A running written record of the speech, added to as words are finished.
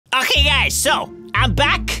Okay, guys, so I'm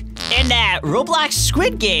back in that Roblox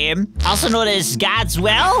Squid game, also known as God's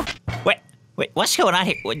Well. Wait, what's going on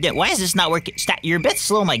here? Why is this not working? Stop, you're a bit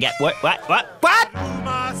slow, my guy. What?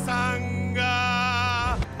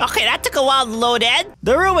 Okay, that took a while to load in.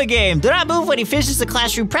 The Roomba game. Do not move when he finishes the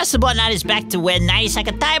classroom. Press the button on his back to win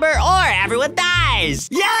 90-second timer, or everyone dies.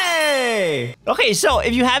 Yay! Okay, so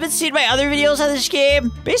if you haven't seen my other videos on this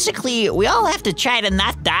game, basically, we all have to try to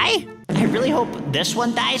not die. I really hope this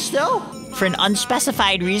one dies, though, for an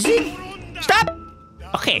unspecified reason. Stop!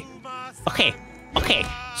 Okay,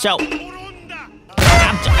 so...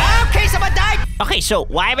 Okay, someone died! Okay, so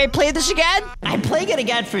why am I playing this again? I'm playing it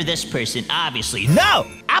again for this person, obviously. No!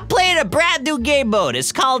 I'm playing a brand new game mode.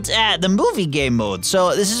 It's called the movie game mode.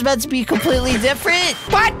 So this is meant to be completely different.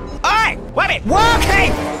 What? Alright, wait a minute. Whoa,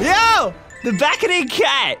 okay! Yo! The beckoning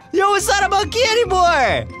cat! Yo, it's not a monkey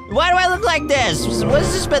anymore! Why do I look like this? What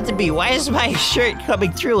is this meant to be? Why is my shirt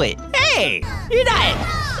coming through it? Hey! You're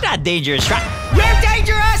not dangerous, right? You're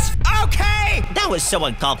dangerous! Okay! That was so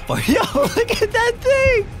uncalled for. Yo, look at that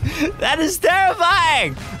thing! That is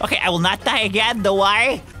terrifying! Okay, I will not die again, don't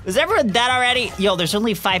worry. Is everyone dead already? Yo, there's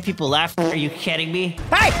only 5 people left. Are you kidding me?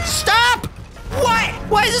 Hey, stop! What?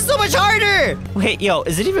 Why is this so much harder? Wait, yo,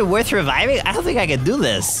 is it even worth reviving? I don't think I can do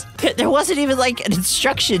this. There wasn't even like an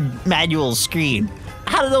instruction manual screen.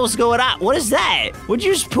 How did those going on? What is that? What'd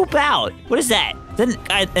you just poop out? What is that? Then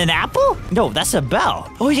an apple? No, that's a bell.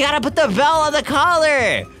 Oh, you gotta put the bell on the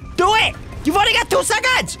collar. Do it! You've only got 2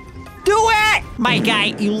 seconds! Do it! My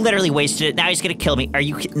guy, you literally wasted it. Now he's gonna kill me. Are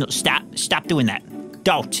you kidding? No, stop doing that.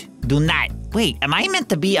 Do not. Wait, am I meant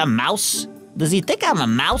to be a mouse? Does he think I'm a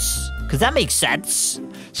mouse? Because that makes sense.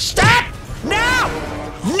 Stop! No!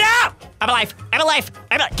 No! I'm alive.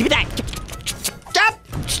 Give me that. Stop!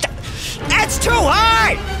 That's too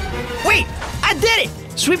hard! Wait, I did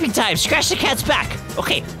it! Sweeping time. Scratch the cat's back.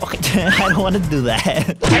 Okay. I don't want to do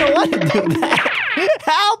that.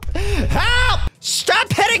 Help!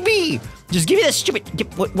 Stop hitting me! Just give me this stupid...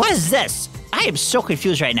 What is this? I am so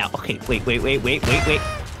confused right now. Okay, wait.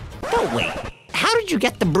 No, wait. How did you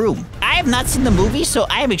get the broom? I have not seen the movie, so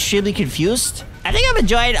I am extremely confused. I think I've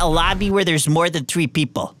enjoyed a lobby where there's more than 3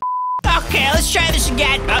 people. Okay, let's try this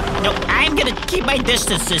again. No, I'm gonna keep my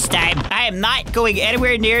distance this time. I am not going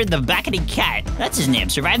anywhere near the beckoning cat. That's his name.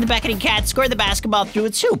 Survive the beckoning cat, score the basketball through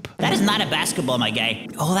its hoop. That is not a basketball, my guy.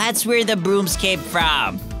 Oh, that's where the brooms came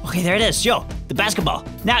from. Okay, there it is. Yo, the basketball.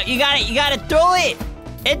 Now, you gotta throw it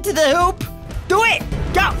into the hoop. Do it!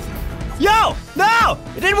 Go! Yo! No!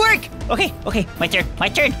 It didn't work! Okay, my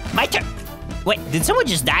turn. Wait, did someone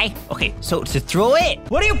just die? Okay, so to throw it?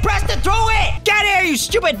 What do you press to throw it? Get here, you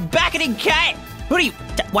stupid beckoning cat!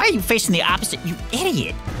 Why are you facing the opposite? You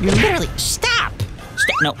idiot! You're literally, stop!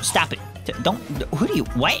 No, stop it.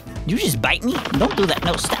 What? You just bite me? Don't do that.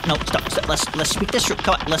 No, stop. Let's speak this through.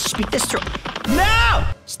 Come on, let's speak this through. No!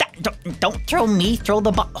 Stop, don't throw me, throw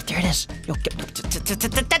the ball. Oh, there it is. Yo,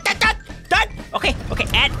 done! Okay,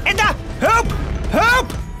 and the hoop!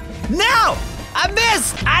 No! I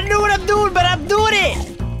missed! I knew what I'm doing, but I'm doing it!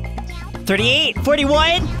 38,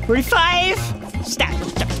 41, 45. Stop.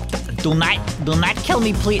 Do not kill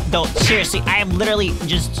me, please. Don't, seriously, I am literally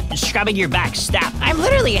just scrubbing your back. Stop. I'm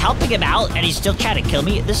literally helping him out, and he's still trying to kill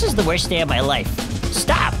me. This is the worst day of my life.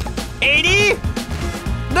 Stop. 80?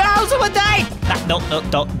 No, someone died!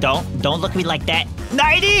 Don't look at me like that.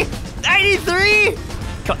 90? 93?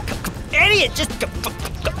 Come, idiot, just go.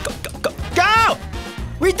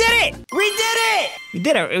 We did it!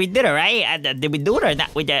 We did it, right? Did we do it or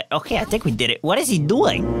not? We did. Okay, I think we did it. What is he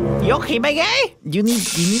doing? You okay, my guy? You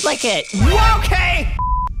need like a... Okay!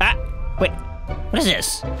 Wait. What is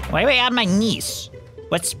this? Why am I on my knees?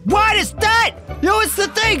 What is that? Yo, it's the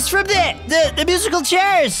things from the musical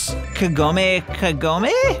chairs. Kagome?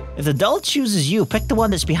 If the doll chooses you, pick the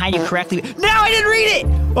one that's behind you correctly. No, I didn't read it!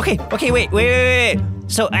 Okay, wait.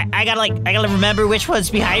 So I gotta remember which one's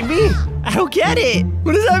behind me? I don't get it.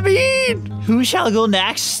 What does that mean? Who shall go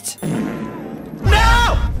next?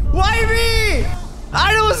 No! Why me?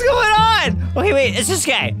 I know what's going on! Okay, wait, it's this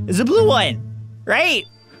guy. It's the blue one, right?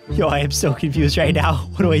 Yo, I am so confused right now.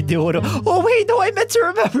 What do I do? Oh, wait, no, I meant to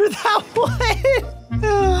remember that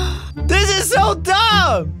one. This is so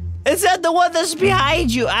dumb. Is that the one that's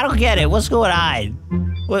behind you? I don't get it. What's going on?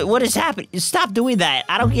 What is happening? Stop doing that.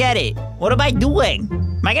 I don't get it. What am I doing?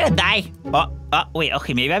 Am I gonna die? Wait,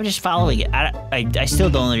 okay, maybe I'm just following it. I still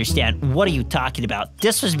don't understand. What are you talking about?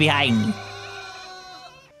 This was behind me.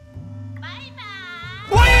 Bye-bye.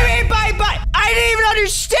 What do you mean bye-bye? I didn't even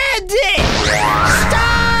understand it!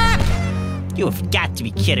 Stop! You have got to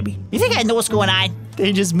be kidding me. You think I know what's going on?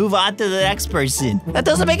 They just move on to the next person. That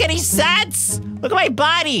doesn't make any sense. Look at my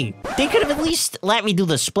body. They could have at least let me do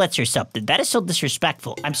the splits or something. That is so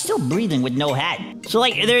disrespectful. I'm still breathing with no head. So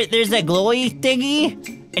like, there's that glowy thingy,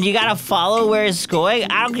 and you gotta follow where it's going.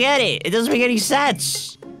 I don't get it. It doesn't make any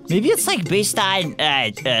sense. Maybe it's like based on,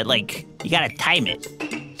 like, you gotta time it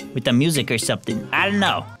with the music or something. I don't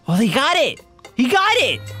know. Oh, they got it. He got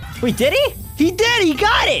it. Wait, did he? He did, he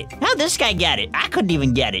got it! How'd this guy get it? I couldn't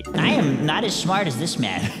even get it. I am not as smart as this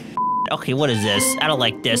man. Okay, what is this? I don't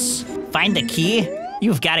like this. Find the key?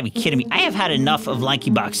 You've got to be kidding me. I have had enough of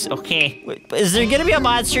Lanky Box, okay? Wait, is there gonna be a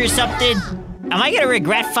monster or something? Am I gonna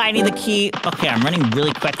regret finding the key? Okay, I'm running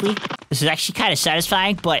really quickly. This is actually kind of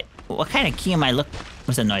satisfying, but what kind of key am I looking?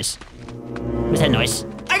 What's that noise? What's that noise?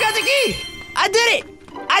 I got the key! I did it!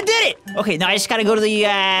 I did it! Okay, now I just gotta go to the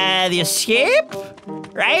escape?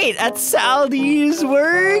 Right? That's how these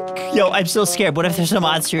work? Yo, I'm so scared. What if there's a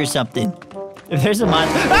monster or something? If there's a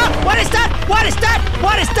monster— Ah! What is that? What is that?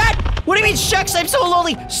 What is that? What do you mean, shucks? I'm so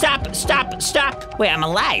lonely. Stop, stop, stop. Wait, I'm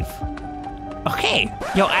alive. Okay.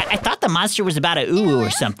 Yo, I thought the monster was about a ooh or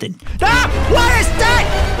something. Ah! What is that?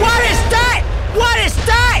 What is that? What is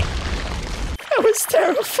that? That was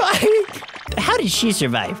terrifying. How did she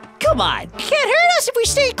survive? Come on. Can't hurt us if we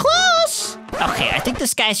stay close. Okay, I think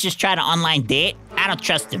this guy's just trying to online date. I don't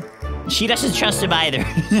trust him. She doesn't trust him either.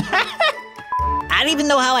 I don't even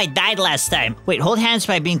know how I died last time. Wait, hold hands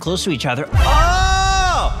by being close to each other.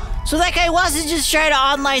 Oh! So that guy wasn't just trying to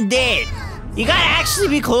online date. You gotta actually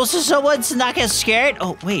be close to someone to not get scared.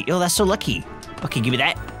 Oh, wait, yo, that's so lucky. Okay, give me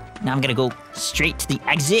that. Now I'm gonna go straight to the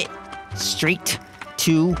exit. Straight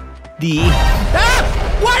to the—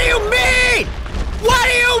 Ah! What do you mean? What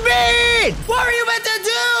do you mean? What were you meant to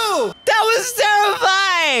do? That was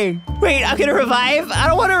terrifying. Wait, I'm gonna revive? I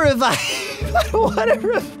don't wanna revive. I don't wanna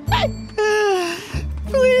revive.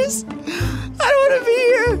 Please. I don't wanna be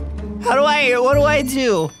here. What do I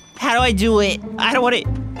do? How do I do it? I don't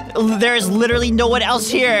wanna— There's literally no one else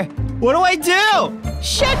here. What do I do?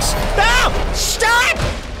 Shucks. No! Stop!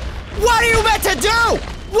 What are you meant to do?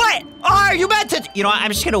 What are you meant to— You know what?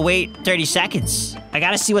 I'm just gonna wait 30 seconds. I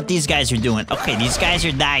gotta see what these guys are doing. Okay, these guys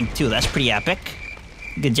are dying too. That's pretty epic.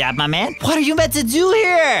 Good job, my man. What are you meant to do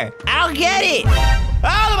here? I don't get it.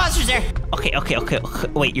 Oh, the monster's there. Okay.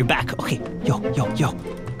 Wait, you're back. Okay. Yo.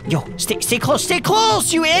 Stay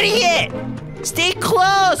close, you idiot. Stay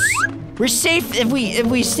close. We're safe if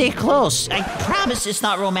we stay close. I promise it's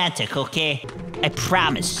not romantic, okay? I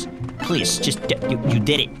promise. Please, just— you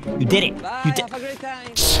did it. You did it. You did— Have a great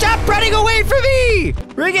time. Stop running away from me!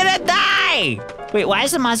 We're gonna die! Wait, why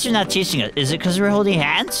is the monster not chasing us? Is it because we're holding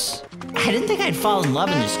hands? I didn't think I'd fall in love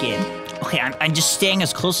in this game. Okay, I'm just staying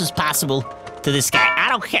as close as possible to this guy. I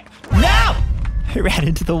don't care. No! I ran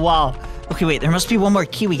into the wall. Okay, wait, there must be one more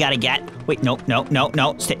key we gotta get. Wait, no.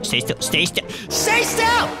 Stay still. Stay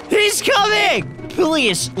still! He's coming!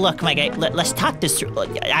 Please, look, my guy, let's talk this through. Look,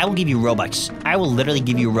 I will give you Robux. I will literally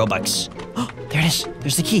give you Robux. Oh, there it is.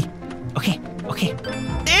 There's the key. Okay.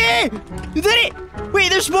 You did it! Wait,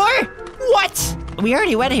 there's more? What? We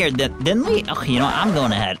already went here, didn't we? Okay, you know what? I'm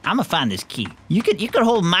going ahead. I'm gonna find this key. You could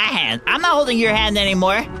hold my hand. I'm not holding your hand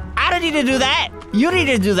anymore. I don't need to do that. You need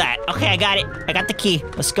to do that. Okay, I got it. I got the key.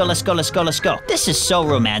 Let's go. This is so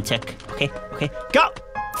romantic. Okay, go!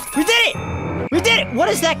 We did it! What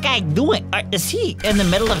is that guy doing? Is he in the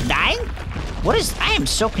middle of dying? I am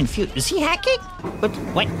so confused. Is he hacking?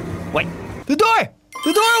 What? The door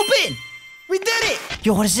open! We did it!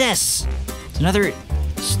 Yo, what is this? It's another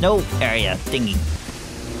snow area thingy.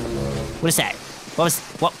 What is that? What?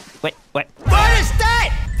 What is that?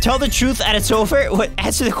 Tell the truth and it's over?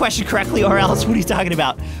 Answer the question correctly or else. What are you talking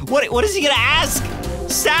about? What is he gonna ask?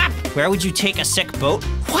 Stop! Where would you take a sick boat?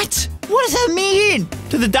 What? What does that mean?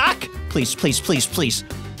 To the dock? Please.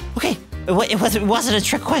 Okay, it wasn't a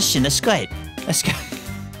trick question. That's good.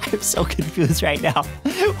 I'm so confused right now.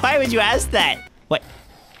 Why would you ask that? What?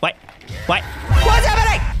 What's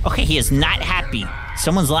happening? Okay, he is not happy.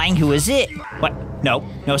 Someone's lying. Who is it? What? No,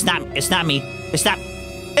 it's not me. It's not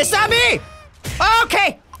me!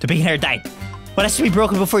 Okay! The beginner died. What has to be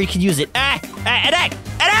broken before you can use it? An egg!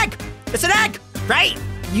 It's an egg! Right?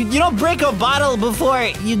 You don't break a bottle before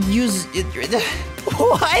you use it.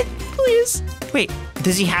 What? Please. Wait,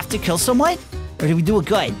 does he have to kill someone? Or did we do it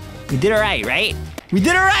good? We did it right? We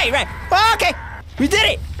did it right? Okay! We did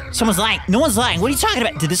it! Someone's lying. No one's lying. What are you talking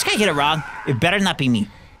about? Did this guy get it wrong? It better not be me.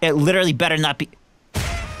 It literally better not be—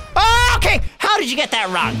 Okay! How did you get that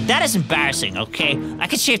wrong? That is embarrassing, okay? I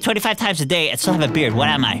could shave 25 times a day and still have a beard. What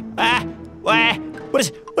am I? What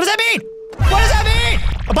does that mean? What does that mean?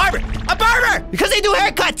 A barber! barber! Because they do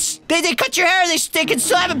haircuts. They cut your hair, they can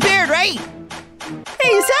still have a beard, right? Hey,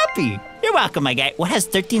 he's happy. You're welcome, my guy. What has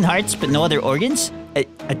 13 hearts but no other organs? A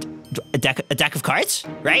deck of cards?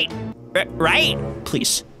 Right? Right?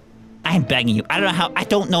 Please. I am begging you. I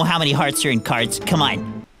don't know how many hearts are in cards. Come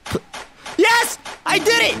on. Yes! I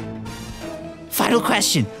did it! Final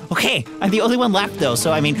question. Okay, I'm the only one left though,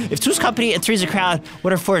 so I mean, if 2's company and 3's a crowd,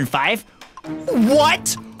 what are 4 and 5?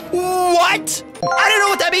 What? What? I don't know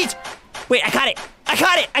what that means. Wait, I got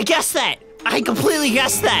it. I guessed that. I completely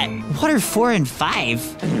guessed that. What are 4 and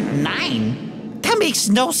 5? 9? That makes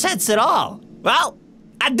no sense at all. Well,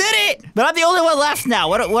 I did it, but I'm the only one left now.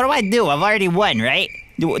 What do I do? I've already won, right?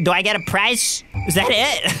 Do I get a prize? Is that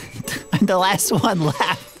it? I'm the last one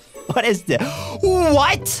left. What is this?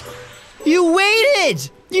 What? You waited!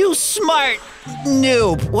 You smart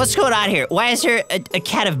noob. What's going on here? Why is there a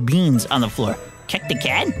can of beans on the floor? Kick the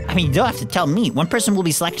can? I mean, you don't have to tell me. One person will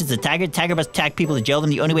be selected as the tiger. The tiger must attack people to jail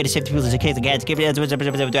them. The only way to save the people is to kick the can.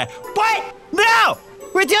 What? No!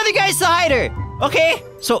 Where'd the other guy's the hider? Okay,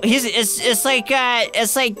 so it's like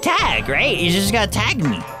tag, right? You just gotta tag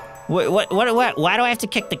me. What? Why do I have to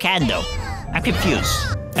kick the can though? I'm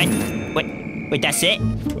confused. Wait, that's it?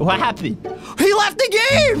 What happened? He left the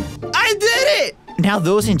game! I did it! Now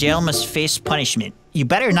those in jail must face punishment. You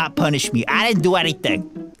better not punish me. I didn't do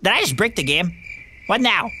anything. Did I just break the game? What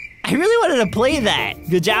now? I really wanted to play that.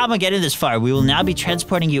 Good job on getting this far. We will now be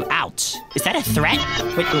transporting you out. Is that a threat?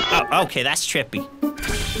 Wait, oh, okay, that's trippy.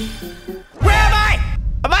 Where am I?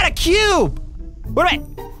 I'm on a cube!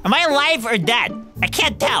 Am I alive or dead? I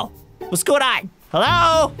can't tell. What's going on?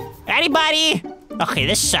 Hello? Anybody? Okay,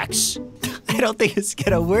 this sucks. I don't think it's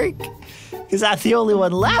gonna work, because I'm the only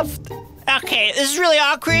one left. Okay, this is really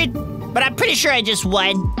awkward, but I'm pretty sure I just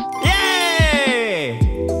won. Yay!